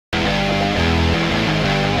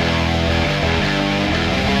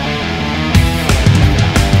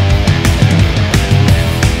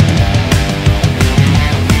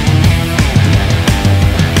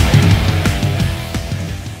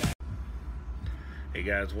Hey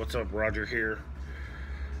guys, what's up? Roger here.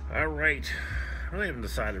 Alright, I really haven't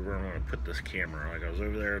decided where I'm going to put this camera. Like, I was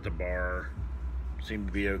over there at the bar, seemed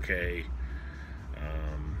to be okay.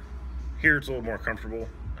 Here it's a little more comfortable.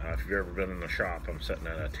 If you've ever been in the shop, I'm sitting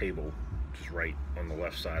at a table just right on the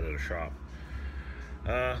left side of the shop.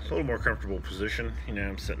 It's a little more comfortable position. You know,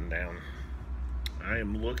 I'm sitting down. I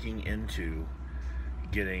am looking into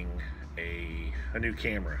getting a new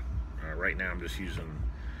camera. Right now I'm just using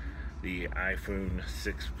the iPhone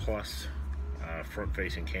 6 Plus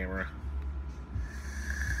front-facing camera.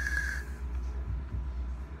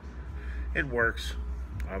 It works,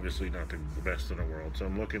 obviously not the best in the world, so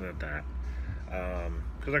I'm looking at that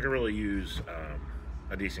because I could really use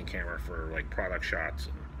a decent camera for like product shots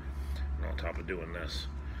and on top of doing this.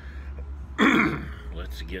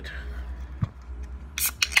 Let's get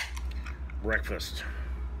breakfast.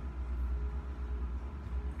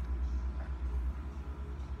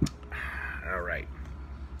 Alright,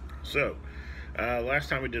 so last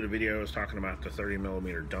time we did a video, I was talking about the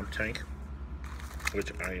 30mm dump tank,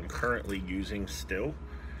 which I am currently using still,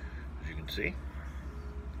 as you can see.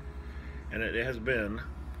 And it has been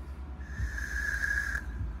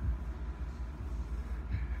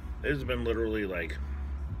literally like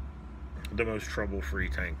the most trouble-free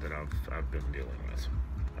tank that I've been dealing with.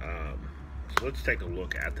 So let's take a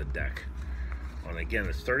look at the deck. And again,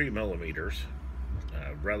 it's 30mm,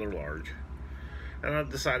 rather large. And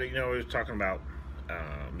I've decided, you know, we were talking about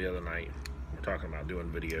the other night, we're talking about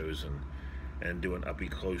doing videos and doing uppy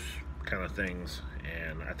close kind of things.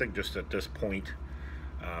 And I think just at this point,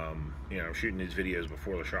 you know, I'm shooting these videos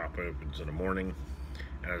before the shop opens in the morning,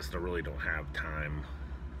 and I just really don't have time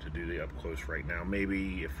to do the up close right now.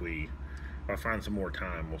 Maybe if I find some more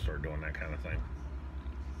time, we'll start doing that kind of thing.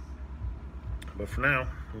 But for now,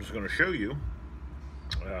 I'm just going to show you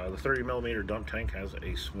the 30mm dump tank has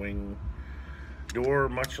a swing door,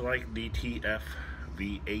 much like the TF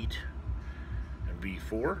V8 and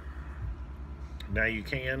V4.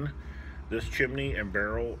 Now this chimney and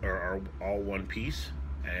barrel are all one piece,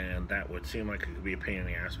 and that would seem like it could be a pain in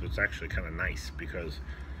the ass, but it's actually kind of nice because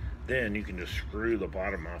then you can just screw the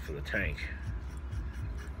bottom off of the tank,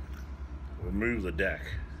 remove the deck,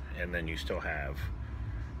 and then you still have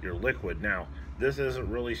your liquid. Now, this isn't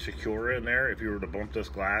really secure in there. If you were to bump this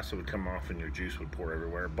glass, it would come off and your juice would pour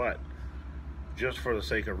everywhere, but just for the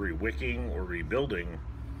sake of re-wicking or rebuilding,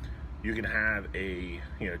 you can have a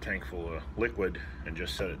tank full of liquid and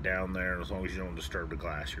just set it down there, and as long as you don't disturb the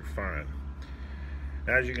glass, you're fine.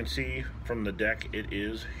 Now, as you can see from the deck, it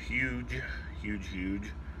is huge, huge,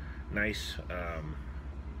 huge. Nice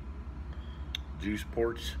juice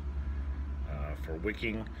ports for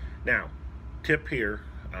wicking. Now, tip here,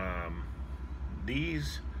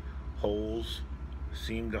 these holes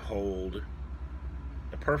seem to hold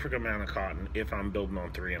the perfect amount of cotton if I'm building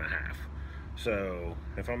on 3.5. So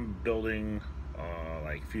if I'm building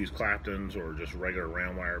like fused Claptons or just regular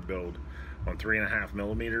round wire build on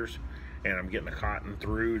 3.5mm, and I'm getting the cotton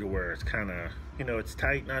through to where it's kind of, you know, it's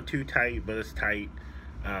tight, not too tight, but it's tight,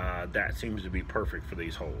 that seems to be perfect for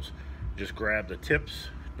these holes. Just grab the tips,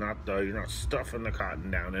 you're not stuffing the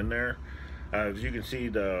cotton down in there. As you can see,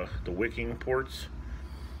 the wicking ports,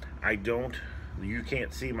 you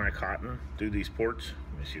can't see my cotton through these ports.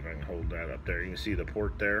 Let me see if I can hold that up there. You can see the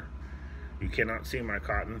port there. You cannot see my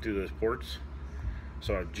cotton through those ports.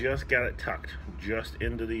 So I've just got it tucked just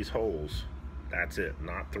into these holes. That's it,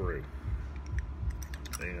 not through.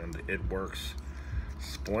 And it works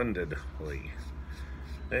splendidly.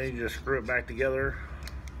 Then you just screw it back together.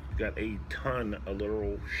 You've got a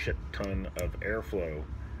literal shit ton of airflow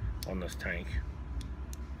on this tank.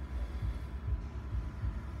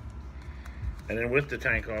 And then with the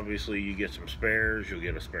tank, obviously, you get some spares. You'll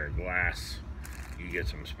get a spare glass, you get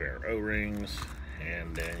some spare O-rings,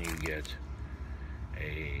 and then you get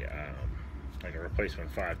like a replacement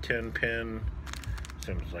 510 pin,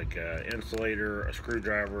 some like an insulator, a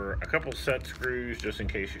screwdriver, a couple set screws just in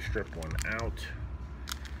case you strip one out,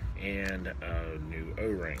 and a new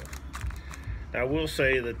O-ring. Now, I will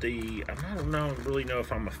say that I don't really know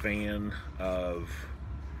if I'm a fan of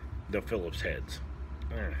the Phillips heads.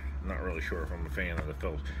 Not really sure if I'm a fan of the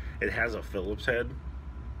Phillips. It has a Phillips head,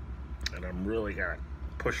 and I'm really got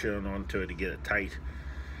pushing onto it to get it tight.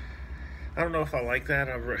 I don't know if I like that.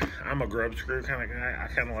 I'm a grub screw kind of guy.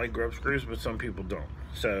 I kind of like grub screws, but some people don't.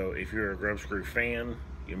 So if you're a grub screw fan,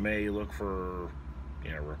 you may look for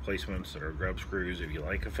replacements that are grub screws. If you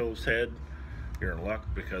like a Phillips head, you're in luck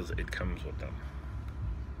because it comes with them.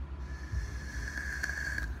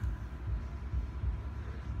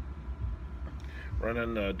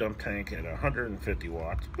 Running the dump tank at 150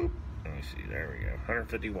 watts. Oop, let me see, there we go,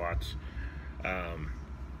 150 watts.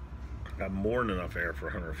 Got more than enough air for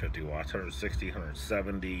 150 watts, 160,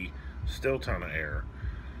 170, still ton of air.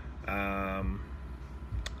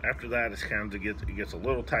 After that, it gets a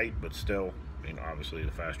little tight, but still, I mean, obviously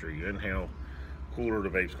the faster you inhale, cooler the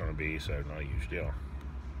vape's going to be, so not a huge deal.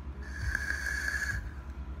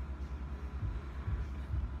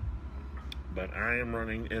 But I am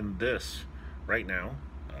running in this right now,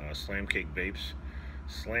 Slam Cake Vapes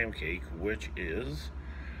Slam Cake, which is,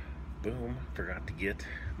 boom, forgot to get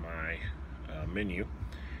my menu.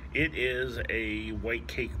 It is a white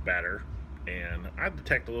cake batter, and I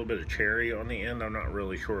detect a little bit of cherry on the end. I'm not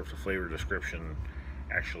really sure if the flavor description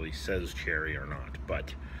actually says cherry or not,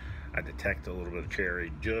 but I detect a little bit of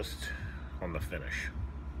cherry just on the finish.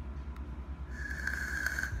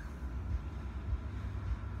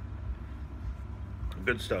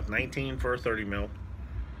 Good stuff. 19 for a 30 mil.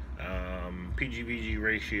 PG-VG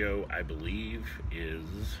ratio, I believe,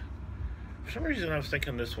 is, for some reason I was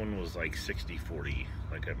thinking this one was like 60-40,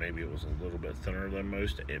 like maybe it was a little bit thinner than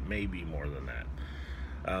most. It may be more than that.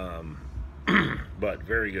 But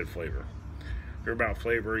very good flavor. If you're about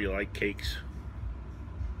flavor, you like cakes,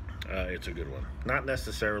 it's a good one. Not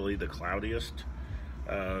necessarily the cloudiest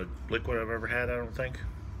liquid I've ever had, I don't think,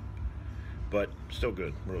 but still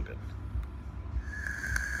good, real good.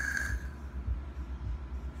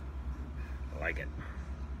 Like it.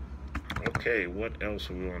 Okay, what else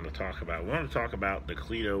do we want to talk about? We want to talk about the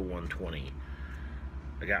Cleito 120.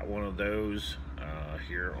 I got one of those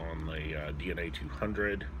here on the DNA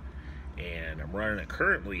 200, and I'm running it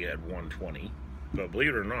currently at 120. But believe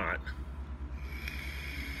it or not,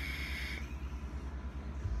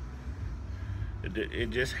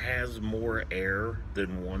 it just has more air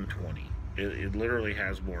than 120. It literally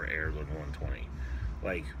has more air than 120.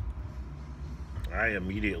 Like, I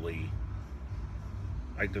immediately,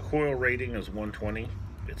 like, the coil rating is 120.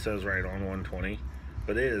 It says right on 120,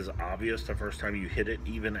 but it is obvious the first time you hit it,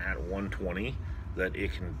 even at 120, that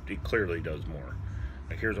it clearly does more.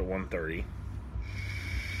 Like, here's a 130.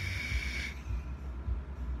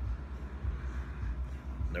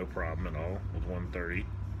 No problem at all with 130.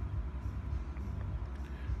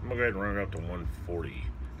 I'm gonna go ahead and run it up to 140.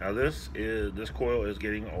 Now this coil is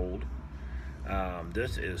getting old.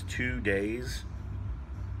 This is 2 days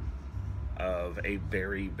of a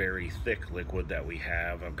very, very thick liquid that we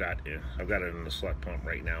have. I've got it in the slut pump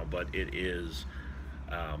right now, but it is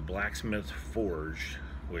Blacksmith Forged,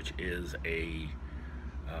 which is a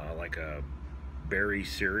like a berry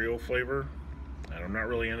cereal flavor. And I'm not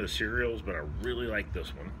really into cereals, but I really like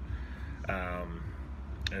this one.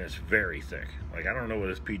 And it's very thick. Like, I don't know what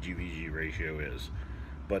its PG-VG ratio is,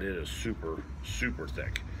 but it is super, super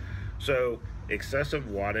thick. So, excessive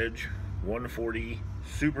wattage, 140,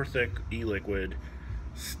 super thick e-liquid,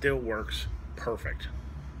 still works perfect.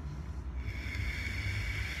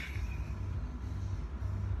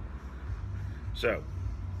 So,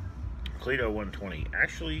 Cleito 120,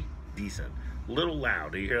 actually decent. Little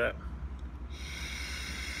loud, do you hear that?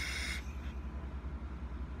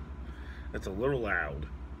 It's a little loud,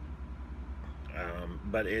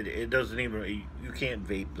 but it doesn't even, you can't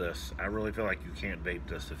vape this. I really feel like you can't vape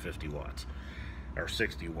this at 50 watts or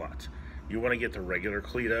 60 watts. You want to get the regular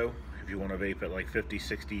Cleito if you want to vape at like 50,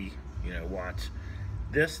 60, watts.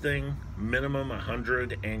 This thing, minimum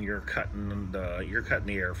 100, and you're cutting the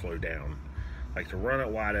airflow down. Like, to run it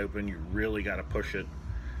wide open, you really got to push it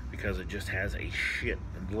because it just has a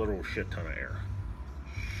literal shit ton of air.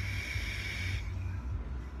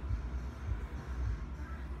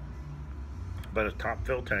 But a top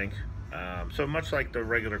fill tank, so much like the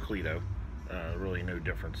regular Cleito, really no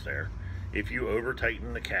difference there. If you over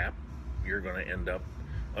tighten the cap, you're going to end up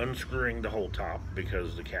unscrewing the whole top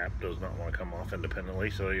because the cap does not want to come off independently.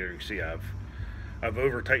 So you see I've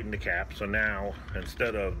over tightened the cap, so now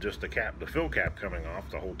instead of just the fill cap coming off,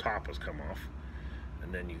 the whole top has come off,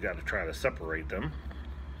 and then you got to try to separate them.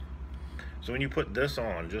 So when you put this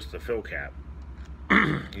on, just the fill cap,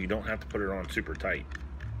 you don't have to put it on super tight,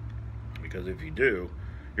 because if you do,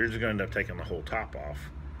 you're just going to end up taking the whole top off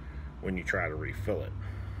when you try to refill it.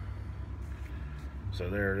 So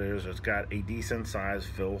there it is. It's got a decent sized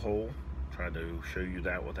fill hole. Tried to show you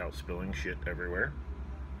that without spilling shit everywhere.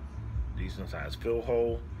 Decent sized fill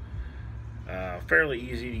hole. Fairly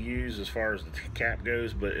easy to use as far as the cap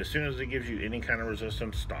goes, but as soon as it gives you any kind of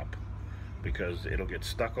resistance, stop, because it'll get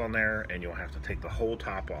stuck on there and you'll have to take the whole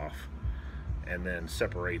top off and then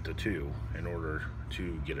separate the two in order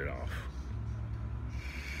to get it off.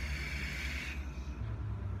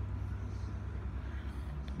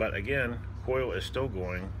 But again, coil is still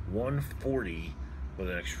going 140 with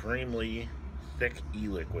an extremely thick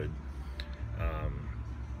e-liquid.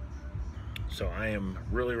 So I am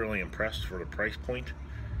really impressed for the price point.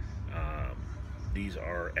 These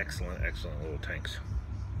are excellent little tanks.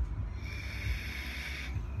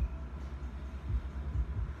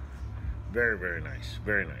 Very nice,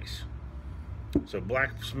 very nice. So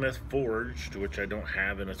Blacksmith Forged, which I don't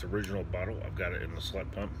have in its original bottle, I've got it in the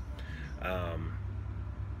slut pump.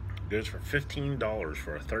 Goes for $15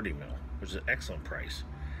 for a 30 mil, which is an excellent price.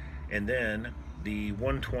 And then the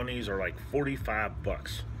 120s are like 45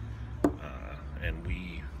 bucks. And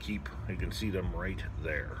you can see them right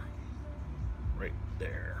there. Right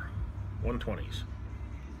there. 120s.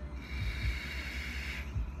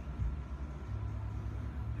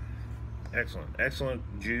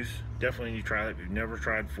 Excellent juice. Definitely need to try it. If you've never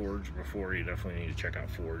tried Forged before, you definitely need to check out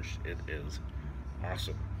Forged. It is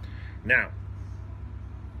awesome. Now,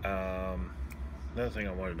 another thing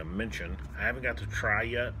I wanted to mention, I haven't got to try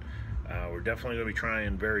yet. We're definitely going to be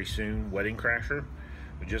trying very soon Wedding Crasher.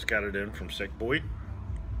 We just got it in from Sick Boy.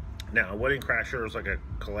 Now, Wedding Crasher is like a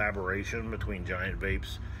collaboration between Giant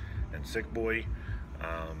Vapes and Sick Boy.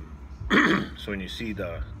 So when you see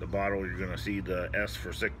the bottle, you're going to see the S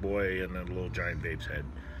for Sick Boy and then the little Giant Vapes head.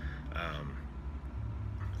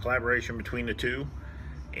 Collaboration between the two,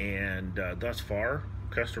 and thus far,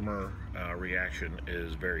 customer reaction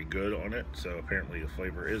is very good on it. So apparently the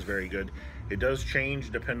flavor is very good. It does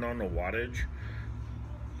change depending on the wattage.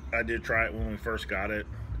 I did try it when we first got it,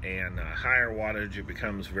 and higher wattage it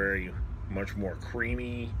becomes very much more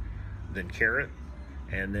creamy than carrot,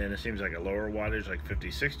 and then it seems like a lower wattage, like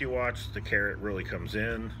 50-60 watts, the carrot really comes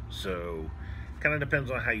in. So kind of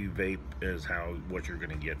depends on how you vape is what you're going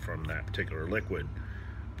to get from that particular liquid.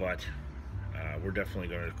 But we're definitely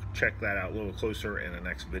going to check that out a little closer in the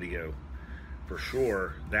next video for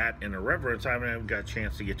sure. That and Irreverence, I haven't got a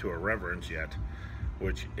chance to get to Irreverence yet,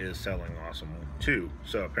 which is selling awesome too.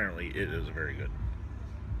 So apparently it is very good.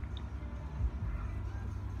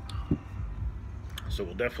 So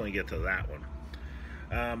we'll definitely get to that one.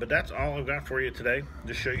 But that's all I've got for you today.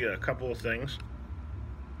 Just show you a couple of things.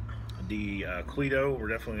 The Cleito, we're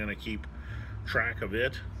definitely going to keep track of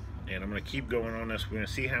it, and I'm going to keep going on this. We're going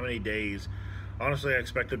to see how many days. Honestly, I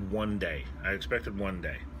expected 1 day.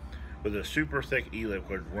 With a super thick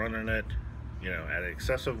e-liquid running it, at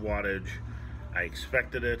excessive wattage, I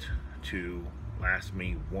expected it to last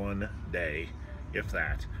me 1 day, if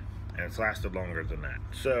that, and it's lasted longer than that.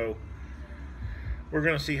 So we're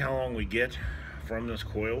going to see how long we get from this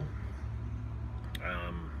coil.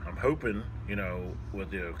 I'm hoping,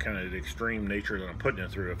 with the kind of the extreme nature that I'm putting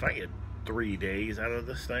it through, if I get 3 days out of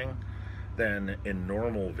this thing, then in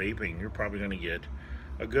normal vaping, you're probably going to get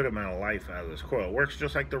a good amount of life out of this coil. It works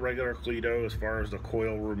just like the regular Cleito as far as the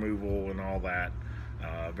coil removal and all that.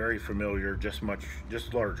 Very familiar, just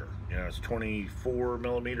larger. It's 24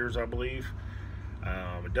 millimeters, I believe.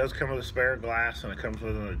 It does come with a spare glass, and it comes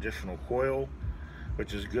with an additional coil,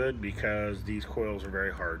 which is good because these coils are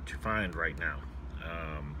very hard to find right now.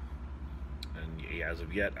 And as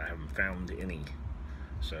of yet, I haven't found any.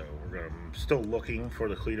 So I'm still looking for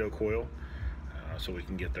the Cleito coil so we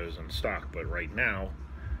can get those in stock. But right now,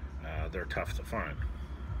 they're tough to find.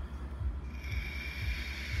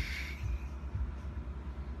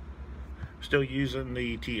 Still using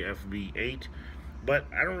the TFV8, but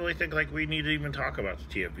I don't really think we need to even talk about the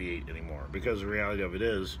TFV8 anymore, because the reality of it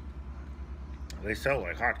is they sell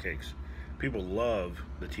like hotcakes. People love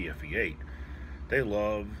the TFV8. They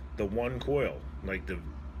love the one coil. Like the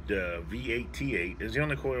V8 T8 is the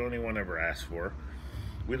only coil anyone ever asked for.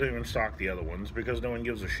 We don't even stock the other ones because no one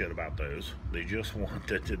gives a shit about those. They just want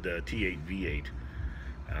the T8 V8.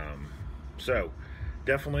 So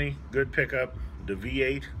definitely good pickup. The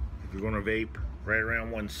V8, if you're going to vape right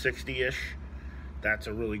around 160-ish, that's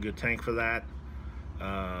a really good tank for that.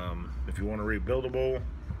 If you want a rebuildable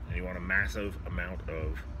and you want a massive amount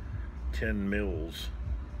of 10 mils,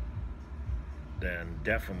 then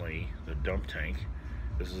definitely the Dump Tank.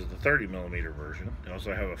 This is the 30 millimeter version. They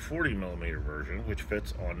also have a 40 millimeter version, which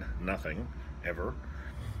fits on nothing ever.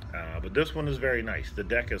 But this one is very nice. The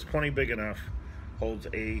deck is plenty big enough, holds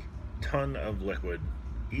a ton of liquid,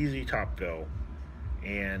 easy top fill,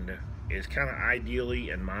 and is kind of ideally,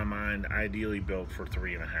 in my mind, ideally built for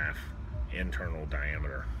 3.5 internal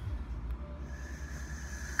diameter.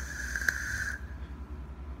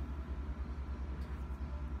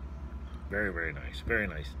 Very, very nice. Very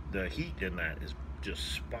nice. The heat in that is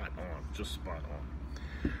just spot on. Just spot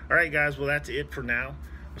on. Alright guys, well that's it for now.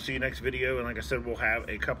 We'll see you next video, and like I said, we'll have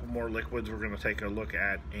a couple more liquids we're going to take a look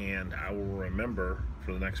at, and I will remember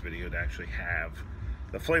for the next video to actually have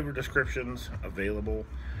the flavor descriptions available.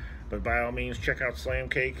 But by all means, check out Slam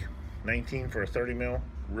Cake 19 for a 30 mil.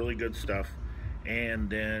 Really good stuff. And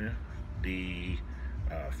then the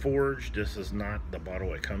Forged. This is not the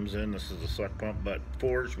bottle it comes in. This is a select pump, but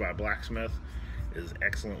Forged by Blacksmith is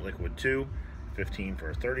excellent liquid too. 15 for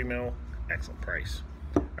a 30 mil. Excellent price.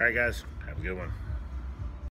 All right, guys, have a good one.